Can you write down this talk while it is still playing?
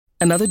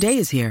Another day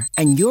is here,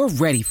 and you're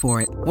ready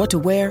for it. What to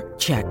wear?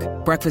 Check.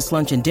 Breakfast,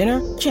 lunch, and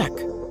dinner? Check.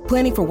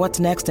 Planning for what's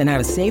next and how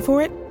to save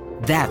for it?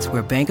 That's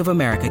where Bank of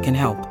America can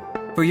help.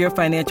 For your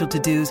financial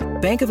to-dos,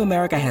 Bank of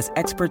America has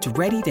experts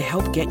ready to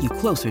help get you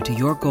closer to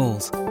your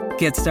goals.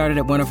 Get started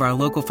at one of our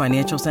local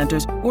financial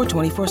centers or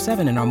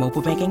 24/7 in our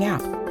mobile banking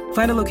app.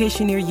 Find a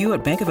location near you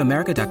at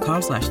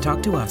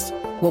bankofamerica.com/talktous.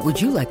 What would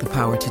you like the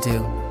power to do?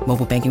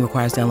 Mobile banking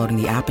requires downloading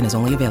the app and is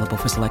only available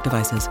for select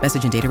devices.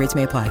 Message and data rates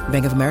may apply.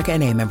 Bank of America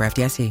N.A., member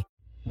FDIC.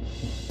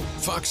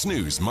 Fox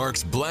News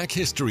marks Black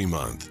History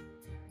Month.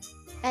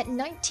 At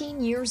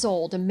 19 years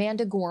old,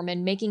 Amanda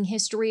Gorman making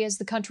history as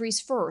the country's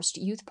first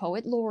youth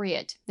poet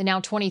laureate. The now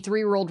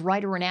 23-year-old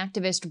writer and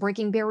activist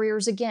breaking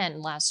barriers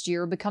again last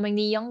year, becoming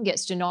the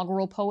youngest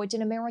inaugural poet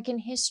in American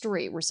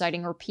history,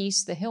 reciting her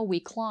piece, The Hill We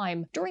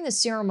Climb, during the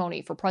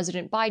ceremony for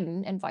President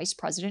Biden and Vice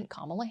President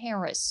Kamala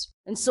Harris.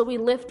 And so we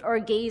lift our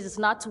gazes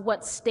not to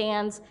what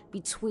stands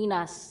between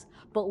us,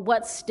 but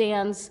what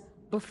stands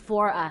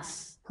before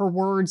us. Her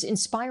words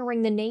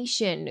inspiring the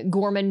nation,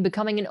 Gorman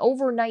becoming an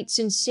overnight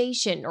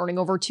sensation, earning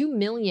over 2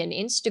 million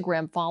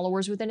Instagram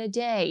followers within a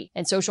day,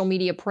 and social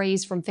media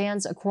praise from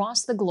fans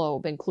across the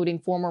globe, including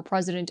former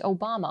President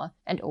Obama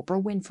and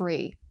Oprah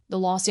Winfrey. The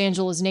Los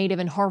Angeles native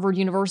and Harvard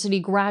University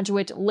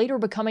graduate, later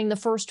becoming the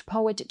first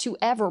poet to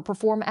ever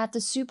perform at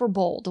the Super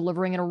Bowl,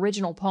 delivering an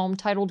original poem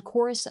titled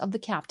Chorus of the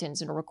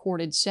Captains in a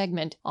recorded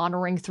segment,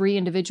 honoring 3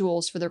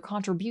 individuals for their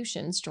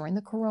contributions during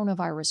the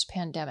coronavirus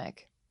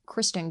pandemic.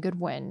 Kristen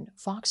Goodwin,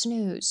 Fox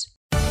News.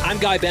 I'm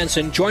Guy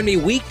Benson. Join me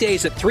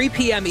weekdays at 3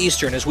 p.m.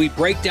 Eastern as we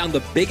break down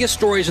the biggest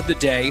stories of the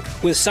day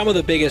with some of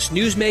the biggest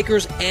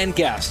newsmakers and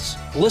guests.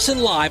 Listen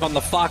live on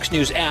the Fox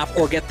News app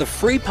or get the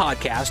free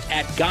podcast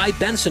at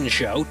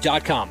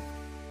GuyBensonShow.com.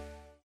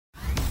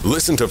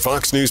 Listen to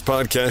Fox News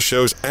Podcast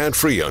shows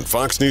ad-free on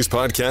Fox News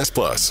Podcast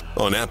Plus,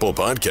 on Apple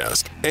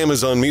Podcast,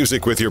 Amazon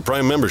Music with your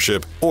Prime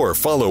membership, or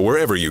follow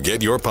wherever you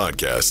get your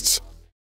podcasts.